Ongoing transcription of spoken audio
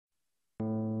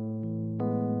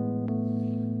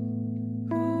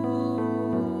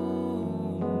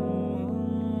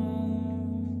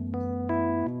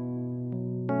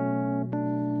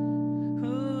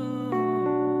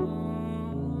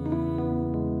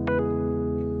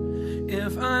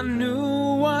If I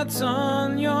knew what's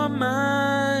on your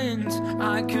mind,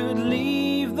 I could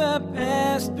leave the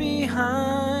past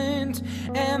behind.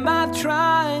 And I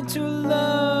tried to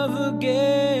love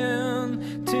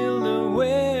again till the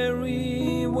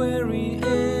very, very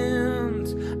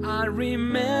end. I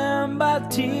remember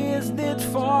tears did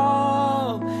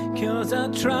fall, 'cause I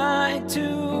tried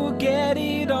to get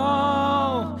it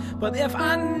all. But if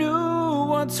I knew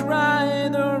what's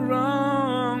right or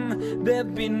wrong,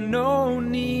 there'd be no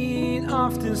need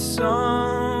of this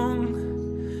song.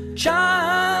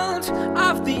 Child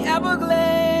of the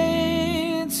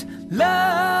everglades,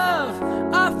 love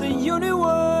of the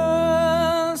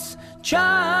universe,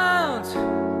 child,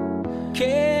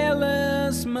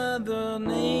 careless Mother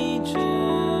Nature.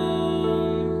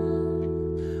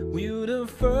 We're the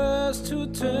first to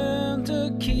turn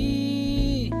the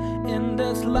key in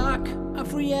this lock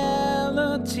of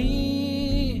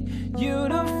reality. You're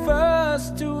the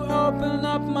first to open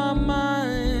up my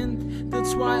mind.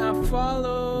 That's why I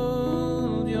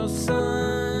followed your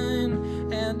sign.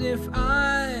 And if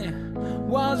I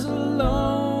was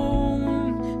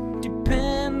alone,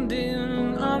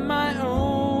 depending on my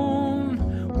own,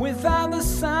 without a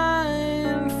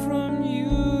sign from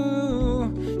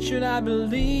you, should I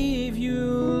believe you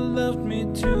loved me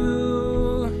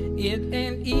too? It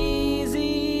ain't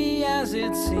easy as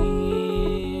it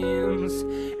seems.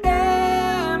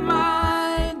 In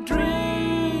my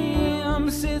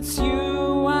dreams, it's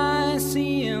you I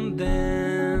see, and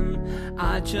then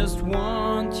I just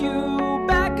want you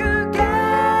back again.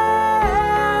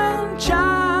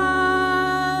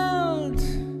 Child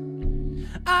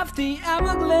of the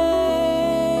everglades,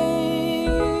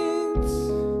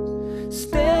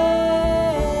 stay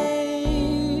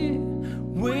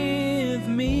with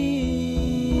me.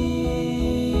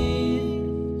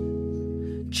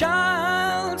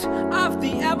 Child of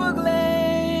the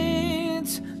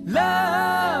everglades,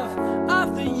 love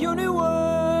of the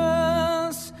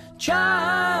universe,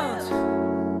 child,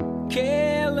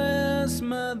 careless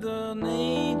Mother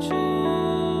Nature.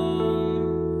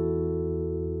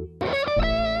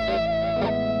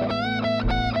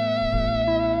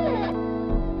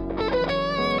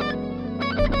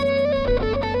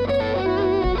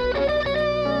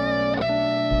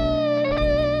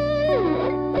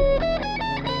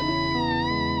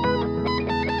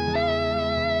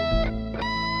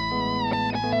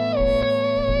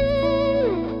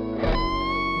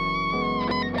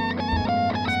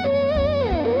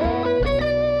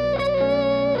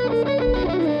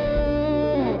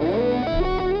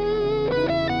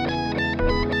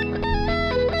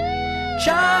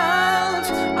 Child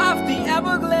of the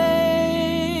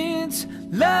everglades,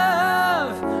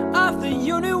 love of the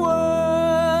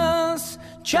universe,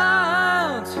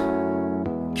 child,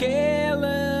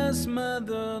 careless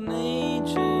Mother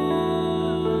Nature.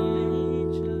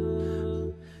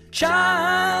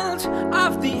 Child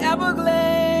of the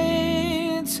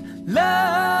everglades,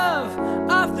 love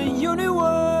of the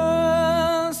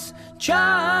universe,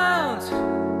 child,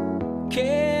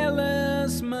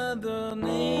 careless Mother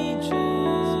Nature.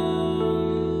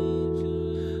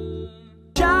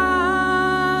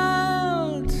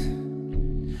 Child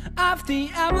of the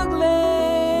everglades.